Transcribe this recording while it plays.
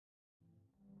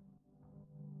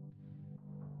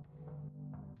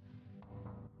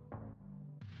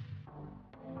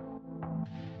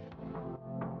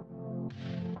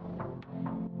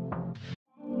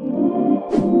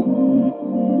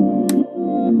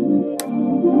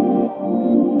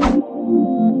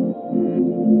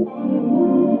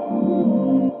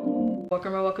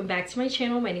welcome back to my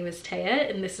channel. My name is Taya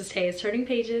and this is Taya's Turning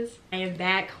Pages. I am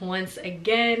back once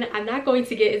again. I'm not going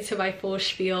to get into my full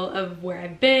spiel of where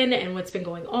I've been and what's been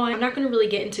going on. I'm not going to really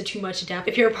get into too much depth.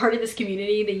 If you're a part of this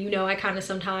community, then you know I kind of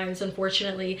sometimes,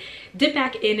 unfortunately, dip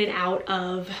back in and out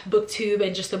of booktube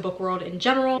and just the book world in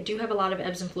general. I do have a lot of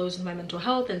ebbs and flows with my mental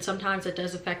health, and sometimes it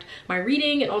does affect my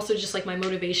reading and also just like my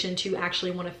motivation to actually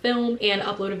want to film and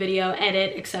upload a video,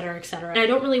 edit, etc, etc. And I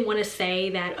don't really want to say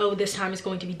that, oh, this time is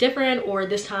going to be different, or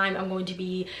this time I'm going to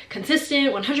be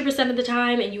consistent 100% of the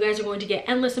time and you guys are going to get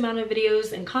endless amount of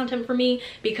videos and content from me,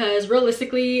 because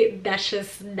realistically that's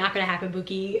just not gonna happen,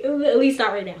 Bookie. At least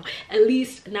not right now. At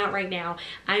least not right now.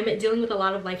 I'm dealing with a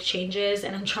lot of life changes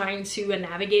and I'm trying to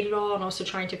navigate it all, and also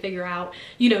trying to figure out,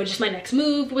 you know, just my next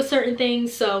move with certain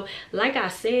things. So like I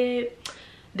said,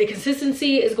 the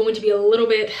consistency is going to be a little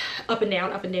bit up and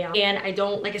down, and I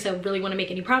don't, like I said, really want to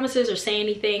make any promises or say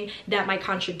anything that might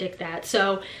contradict that.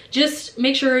 So just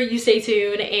make sure you stay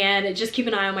tuned and just keep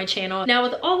an eye on my channel. Now,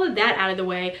 with all of that out of the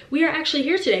way, we are actually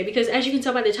here today because, as you can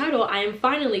tell by the title, I am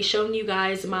finally showing you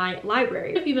guys my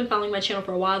library. If you've been following my channel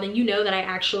for a while, then you know that I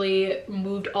actually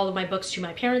moved all of my books to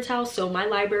my parents' house. So my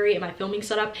library and my filming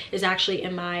setup is actually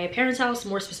in my parents' house,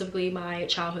 more specifically my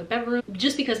childhood bedroom,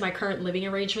 just because my current living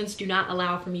arrangements do not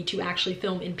allow for me to actually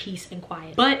film in peace and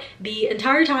quiet. But the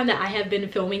entire time that I have been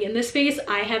filming in this space,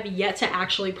 I have yet to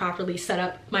actually properly set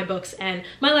up my books and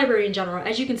my library in general.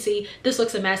 As you can see, this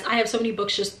looks a mess. I have so many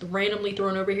books just randomly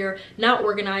thrown over here, not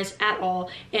organized at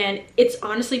all, and it's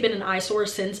honestly been an eyesore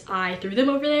since I threw them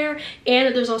over there.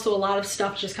 And there's also a lot of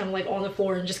stuff just kind of like on the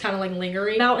floor and just kind of like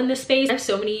lingering out in this space. I have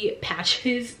so many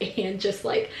patches and just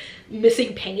like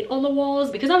missing paint on the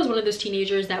walls, because I was one of those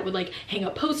teenagers that would like hang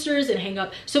up posters and hang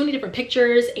up so many different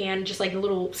pictures and just like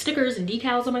little stickers and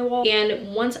decals on my wall.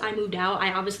 And once I moved out,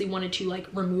 I obviously wanted to like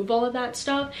remove all of that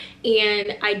stuff,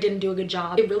 and I didn't do a good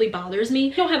job. It really bothers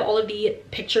me. I don't have all of the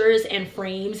pictures and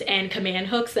frames and command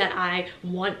hooks that I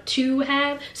want to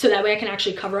have, so that way I can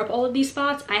actually cover up all of these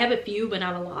spots. I have a few, but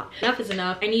not a lot. Enough is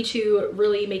enough. I need to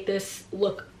really make this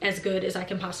look as good as I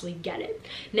can possibly get it.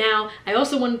 Now, I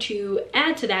also wanted to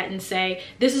add to that and say,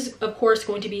 this is of course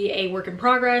going to be a work in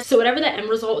progress. So whatever the end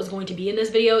result is going to be in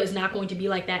this video is not going to be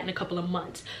like that in a couple of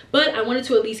months. But I wanted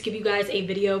to at least give you guys a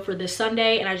video for this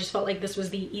Sunday, and I just felt like this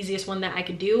was the easiest one that I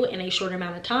could do in a short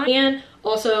amount of time. And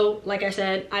also, like I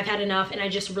said, I've had enough and I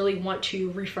just really want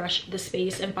to refresh the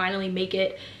space and finally make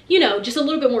it, you know, just a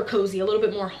little bit more cozy, a little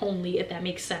bit more homely, if that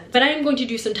makes sense. But I am going to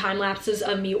do some time lapses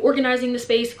of me organizing the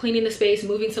space, cleaning the space,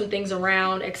 moving some things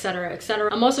around, etc, etc.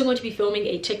 I'm also going to be filming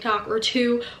a TikTok or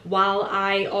two while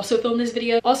I also film this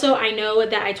video. Also, I know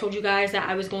that I told you guys that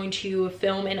I was going to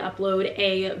film and upload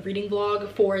a reading vlog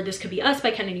for This Could Be Us by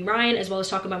Kennedy Ryan, as well as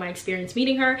talk about my experience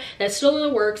meeting her. That's still in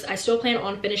the works. I still plan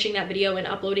on finishing that video and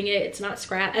uploading it. It's not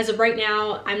scrap. As of right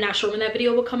now, I'm not sure when that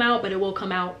video will come out, but it will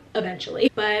come out eventually.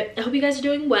 But I hope you guys are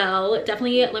doing well.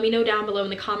 Definitely let me know down below in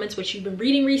the comments what you've been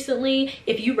reading recently,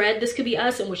 if you read This Could Be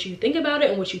Us and what you think about it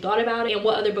and what you thought about it, and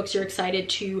what other books you're excited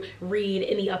to read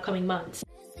in the upcoming months.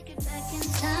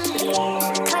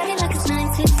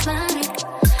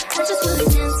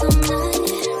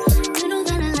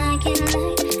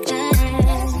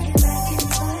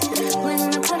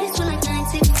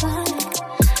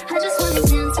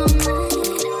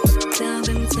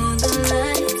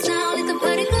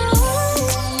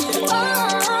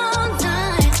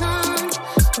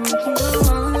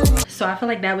 So I feel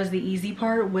like that was the easy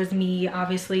part, was me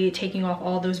obviously taking off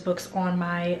all those books on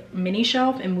my mini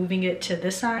shelf and moving it to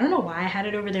this side. I don't know why I had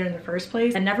it over there in the first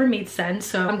place. It never made sense.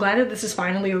 So I'm glad that this is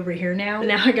finally over here now.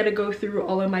 Now I gotta go through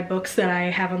all of my books that I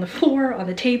have on the floor, on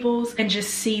the tables, and just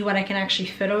see what I can actually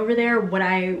fit over there, what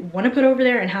I want to put over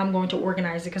there, and how I'm going to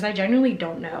organize it, because I genuinely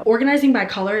don't know. Organizing by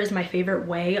color is my favorite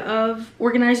way of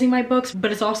organizing my books,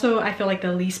 but it's also, I feel like,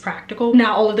 the least practical.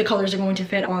 Not all of the colors are going to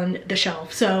fit on the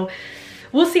shelf. So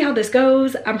we'll see how this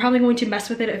goes. I'm probably going to mess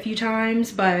with it a few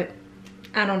times, but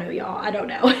I don't know, y'all. I don't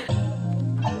know.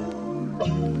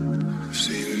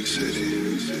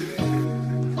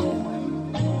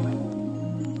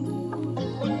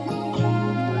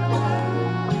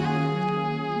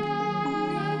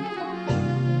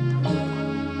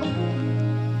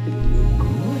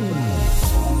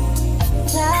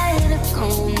 Tired of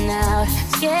going out,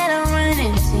 scared I'll run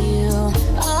into you.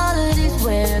 All of these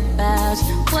whereabouts,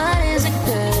 what is it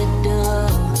gonna do?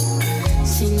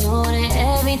 Say no to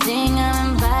everything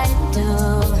I'm invited to,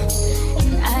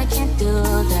 and I can't do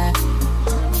that.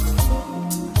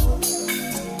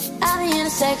 I'm the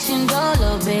intersection,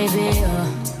 dolo, baby,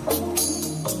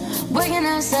 working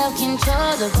on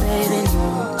self-control, the baby,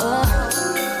 no,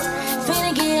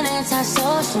 finna get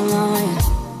anti-social on you.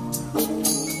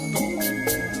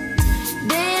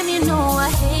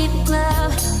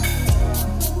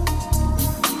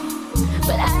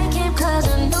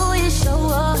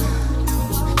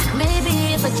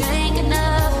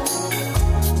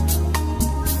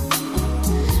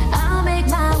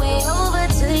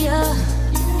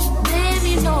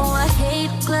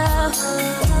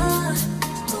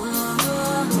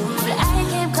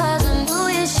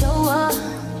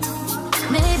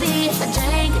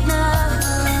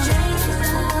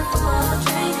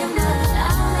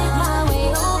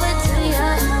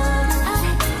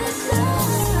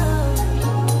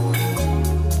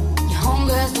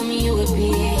 would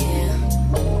be here.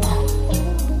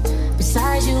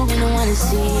 Besides you, we don't wanna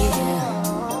see you.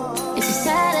 It's a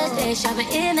Saturday, shopping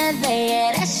in LA,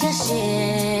 yeah, that's your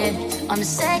shit. On the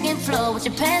second floor with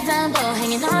your pants down low,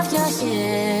 hanging off your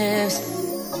hips.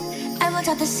 I walked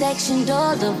out the section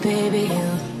door, little baby,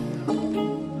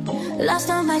 lost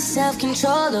on my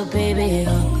self-control, oh baby,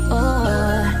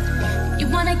 oh. You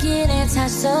wanna get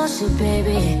anti-social,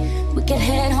 baby? We can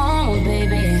head home,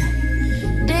 baby.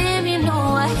 Damn, you know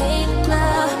I hate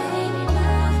love.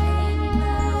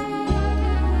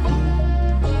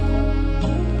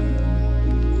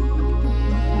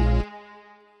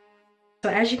 So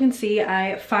as you can see,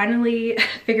 I finally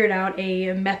figured out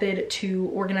a method to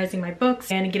organizing my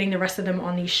books and getting the rest of them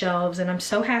on these shelves, and I'm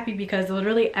so happy because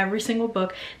literally every single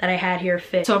book that I had here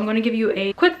fit. So I'm going to give you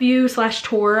a quick view slash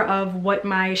tour of what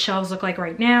my shelves look like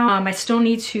right now. I still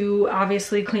need to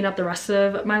obviously clean up the rest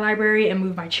of my library and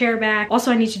move my chair back.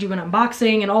 Also, I need to do an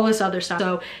unboxing and all this other stuff.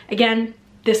 So again,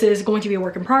 this is going to be a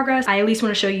work in progress. I at least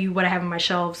want to show you what I have on my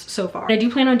shelves so far. And I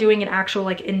do plan on doing an actual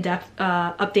like in-depth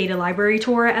updated library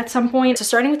tour at some point. So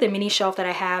starting with the mini shelf that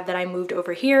I have that I moved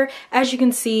over here, as you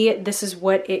can see, this is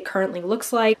what it currently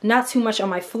looks like. Not too much on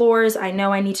my floors. I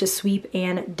know I need to sweep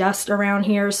and dust around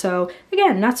here. So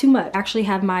again, not too much. I actually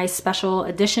have my special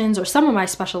editions or some of my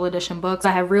special edition books.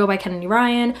 I have Real by Kennedy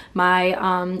Ryan, my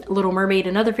Little Mermaid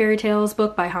and Other Fairy Tales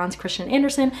book by Hans Christian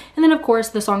Andersen, and then of course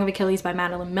The Song of Achilles by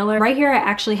Madeline Miller. Right here,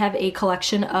 I actually have a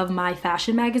collection of my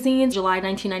fashion magazines. July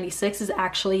 1996 is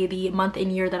actually the month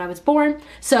and year that I was born.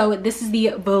 So this is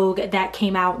the Vogue that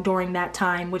came out during that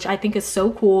time, which I think is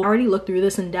so cool. I already looked through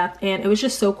this in depth and it was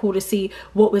just so cool to see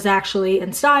what was actually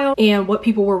in style and what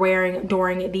people were wearing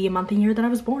during the month and year that I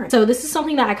was born. So this is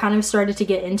something that I kind of started to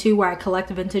get into, where I collect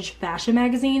vintage fashion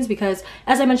magazines, because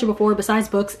as I mentioned before, besides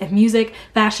books and music,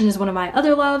 fashion is one of my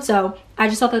other loves. So I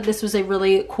just thought that this was a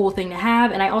really cool thing to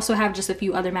have. And I also have just a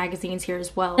few other magazines here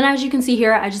as well. And as you can see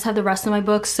here, I just have the rest of my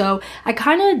books. So I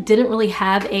kind of didn't really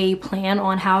have a plan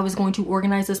on how I was going to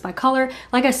organize this by color.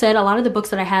 Like I said, a lot of the books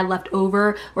that I had left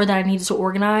over or that I needed to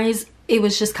organize, it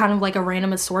was just kind of like a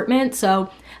random assortment.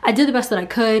 So I did the best that I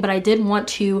could, but I did want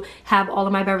to have all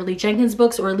of my Beverly Jenkins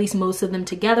books, or at least most of them,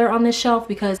 together on this shelf,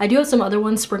 because I do have some other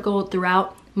ones sprinkled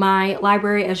throughout my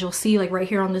library, as you'll see, like right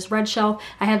here on this red shelf.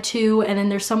 I have two, and then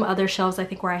there's some other shelves I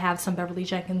think where I have some Beverly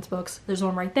Jenkins books. There's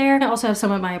one right there. I also have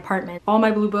some in my apartment. All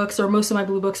my blue books, or most of my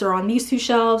blue books, are on these two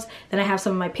shelves. Then I have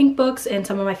some of my pink books and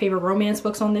some of my favorite romance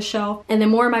books on this shelf. And then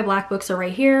more of my black books are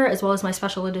right here, as well as my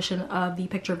special edition of The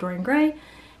Picture of Dorian Gray.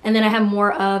 And then I have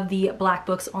more of the black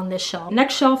books on this shelf.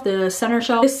 Next shelf, the center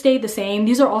shelf, this stayed the same.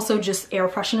 These are also just air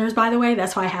fresheners, by the way.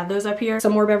 That's why I have those up here.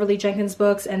 Some more Beverly Jenkins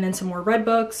books, and then some more red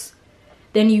books.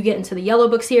 Then you get into the yellow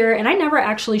books here, and I never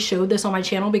actually showed this on my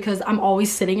channel because I'm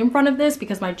always sitting in front of this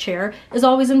because my chair is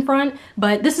always in front,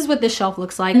 but this is what this shelf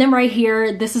looks like. And then right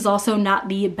here, this is also not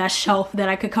the best shelf that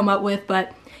I could come up with,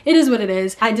 but it is what it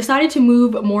is. I decided to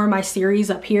move more of my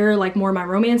series up here, like more of my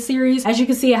romance series. As you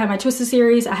can see, I have my Twisted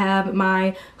series, I have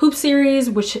my Hoop series,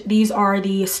 which these are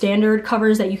the standard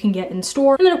covers that you can get in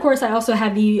store. And then of course, I also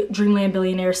have the Dreamland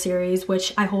Billionaire series,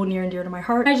 which I hold near and dear to my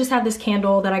heart. I just have this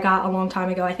candle that I got a long time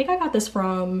ago. I think I got this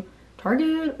from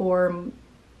Target, or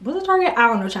was it Target? I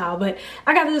don't know, child, but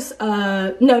I got this,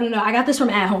 no, I got this from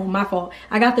At Home, my fault.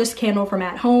 I got this candle from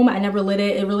At Home. I never lit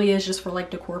it. It really is just for like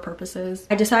decor purposes.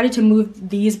 I decided to move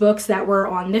these books that were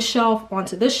on this shelf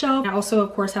onto this shelf. I also,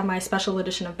 of course, have my special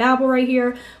edition of Babel right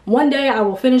here. One day I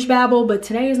will finish Babel, but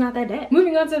today is not that day.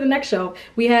 Moving on to the next shelf,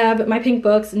 we have my pink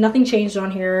books. Nothing changed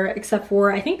on here except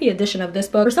for, I think, the addition of this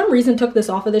book. For some reason, took this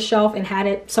off of this shelf and had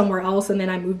it somewhere else, and then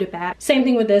I moved it back. Same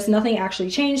thing with this. Nothing actually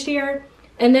changed here.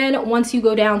 And then once you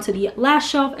go down to the last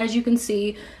shelf, as you can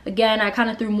see, again, I kind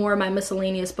of threw more of my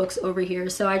miscellaneous books over here.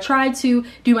 So I tried to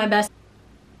do my best.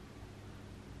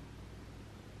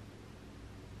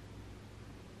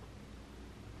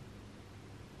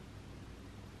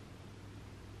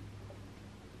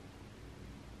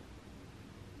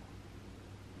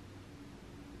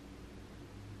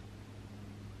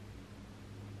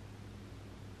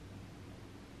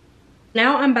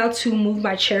 Now I'm about to move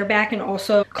my chair back and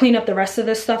also clean up the rest of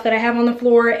the stuff that I have on the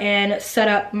floor and set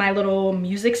up my little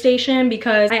music station,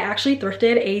 because I actually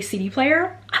thrifted a CD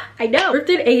player. I know,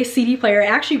 thrifted a CD player,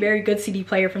 actually very good CD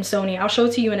player from Sony. I'll show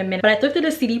it to you in a minute, but I thrifted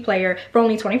a CD player for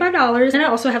only $25. And I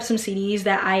also have some CDs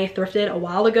that I thrifted a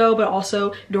while ago, but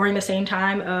also during the same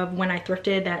time of when I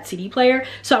thrifted that CD player.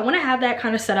 So I want to have that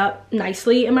kind of set up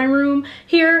nicely in my room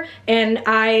here, and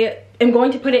I am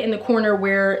going to put it in the corner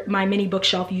where my mini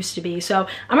bookshelf used to be. So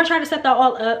I'm gonna try to set that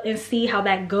all up and see how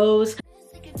that goes.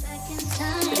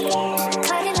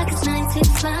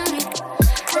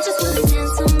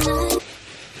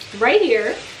 right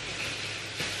here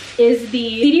is the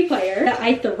CD player that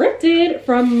I thrifted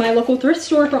from my local thrift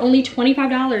store for only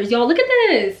 $25. Y'all, look at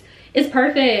this. It's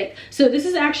perfect. So this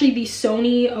is actually the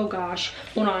Sony, oh gosh,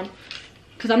 hold on,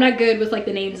 because I'm not good with like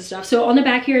the names and stuff. So on the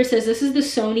back here it says this is the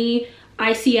Sony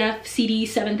ICF CD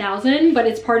 7000, but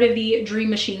it's part of the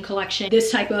Dream Machine collection.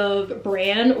 This type of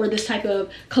brand or this type of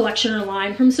collection or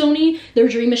line from Sony, their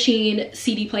Dream Machine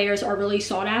CD players are really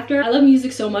sought after. I love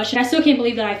music so much, and I still can't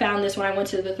believe that I found this when I went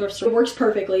to the thrift store. It works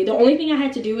perfectly. The only thing I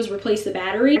had to do was replace the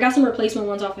battery. I got some replacement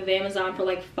ones off of Amazon for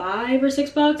like $5 or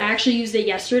 $6. I actually used it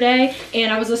yesterday,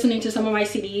 and I was listening to some of my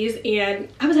CDs, and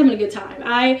I was having a good time.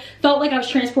 I felt like I was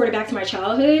transported back to my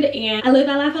childhood, and I live,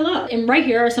 I laugh, I love. And right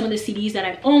here are some of the CDs that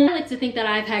I've owned. I like to think that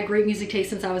I've had great music taste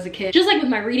since I was a kid. Just like with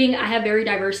my reading, I have very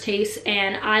diverse tastes,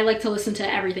 and I like to listen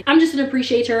to everything. I'm just an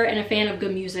appreciator and a fan of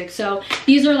good music. So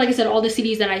these are, like I said, all the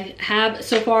CDs that I have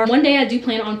so far. One day I do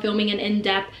plan on filming an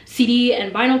in-depth CD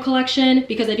and vinyl collection,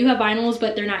 because I do have vinyls,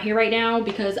 but they're not here right now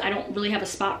because I don't really have a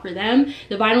spot for them.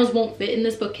 The vinyls won't fit in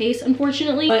this bookcase,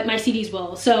 unfortunately, but my CDs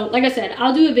will. So like I said,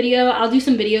 I'll do a video. I'll do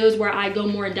some videos where I go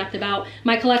more in depth about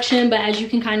my collection, but as you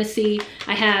can kind of see,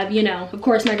 I have, you know, of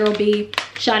course, my girl B,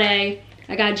 Sade.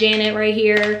 I got Janet right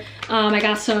here. I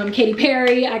got some Katy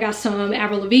Perry. I got some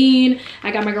Avril Lavigne.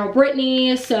 I got my girl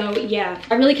Britney. So yeah,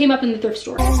 I really came up in the thrift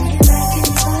store.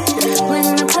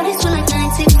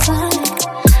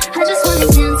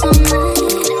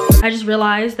 I just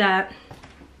realized that,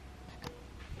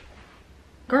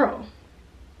 girl,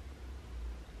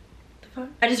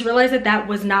 I just realized that that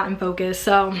was not in focus,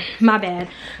 so my bad.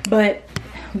 But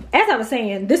as I was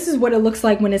saying, this is what it looks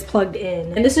like when it's plugged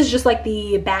in. And this is just like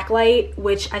the backlight,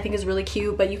 which I think is really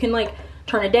cute, but you can like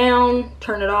turn it down,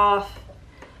 turn it off,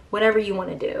 whatever you want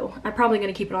to do. I'm probably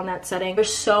going to keep it on that setting.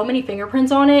 There's so many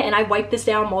fingerprints on it, and I wiped this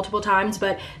down multiple times,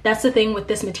 but that's the thing with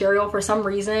this material. For some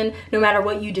reason, no matter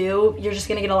what you do, you're just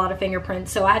going to get a lot of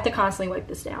fingerprints, so I have to constantly wipe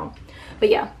this down. But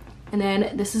yeah. And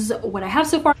then this is what I have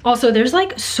so far. Also, there's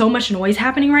like so much noise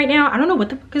happening right now. I don't know what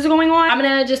the fuck is going on. I'm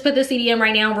gonna just put the CD in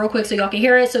right now real quick so y'all can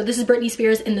hear it. So this is Britney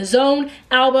Spears' In the Zone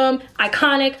album.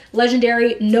 Iconic,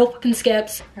 legendary, no fucking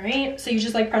skips. All right, so you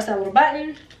just like press that little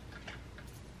button.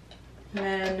 And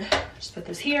then just put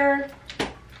this here.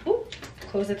 Ooh,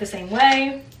 close it the same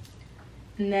way.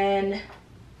 And then,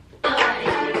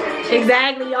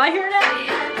 exactly, y'all hear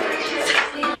that?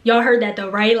 Y'all heard that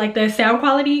though, right? Like the sound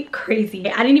quality, crazy.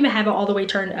 I didn't even have it all the way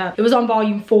turned up. It was on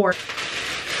volume 4.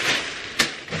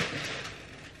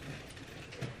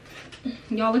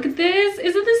 Y'all look at this.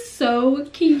 Isn't this so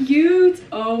cute?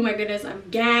 Oh my goodness, I'm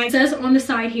gagged. It says on the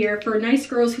side here, for nice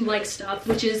girls who like stuff,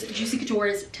 which is Juicy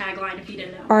Couture's tagline, if you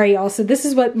didn't know. All right, y'all, so this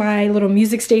is what my little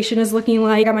music station is looking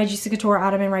like. I got my Juicy Couture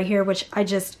ottoman right here, which I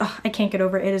just, I can't get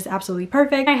over. It is absolutely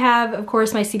perfect. I have, of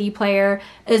course, my CD player,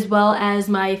 as well as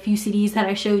my few CDs that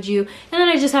I showed you. And then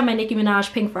I just have my Nicki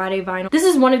Minaj Pink Friday vinyl. This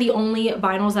is one of the only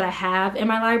vinyls that I have in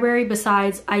my library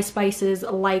besides Ice Spice's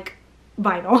Like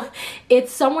vinyl.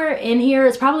 It's somewhere in here.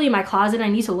 It's probably in my closet. I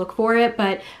need to look for it,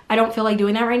 but I don't feel like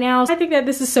doing that right now. I think that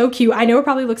this is so cute. I know it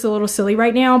probably looks a little silly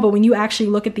right now, but when you actually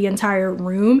look at the entire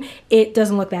room, it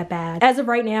doesn't look that bad. As of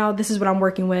right now, this is what I'm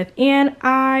working with, and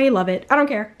I love it. I don't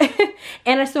care.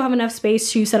 And I still have enough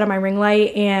space to set up my ring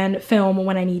light and film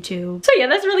when I need to. So yeah,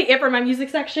 that's really it for my music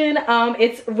section.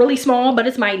 It's really small, but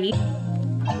it's mighty.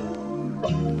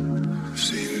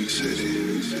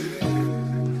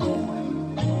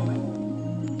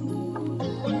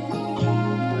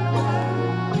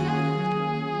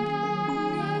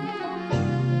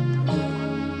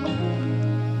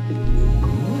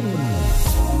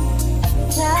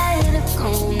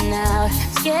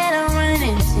 Scared of running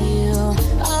into you.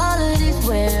 All of these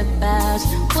whereabouts.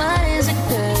 What is it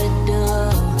gonna do?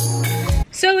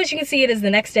 So as you can see, it is the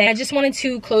next day. I just wanted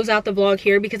to close out the vlog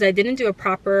here because I didn't do a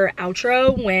proper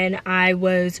outro when I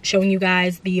was showing you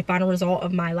guys the final result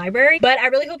of my library. But I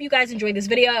really hope you guys enjoyed this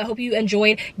video. I hope you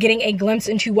enjoyed getting a glimpse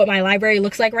into what my library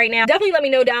looks like right now. Definitely let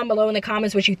me know down below in the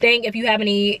comments what you think. If you have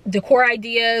any decor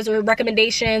ideas or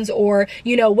recommendations, or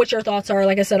you know what your thoughts are,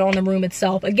 like I said, on the room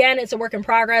itself. Again, it's a work in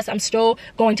progress. I'm still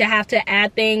going to have to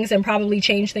add things and probably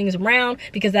change things around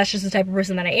because that's just the type of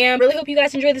person that I am. Really hope you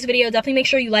guys enjoyed this video. Definitely make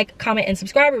sure you like, comment, and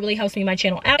subscribe. It really helps me my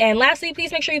channel out. And lastly,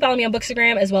 please make sure you follow me on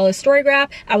Bookstagram as well as Storygraph.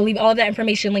 I will leave all of that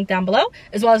information linked down below,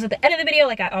 as well as at the end of the video,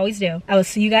 like I always do. I will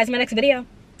see you guys in my next video.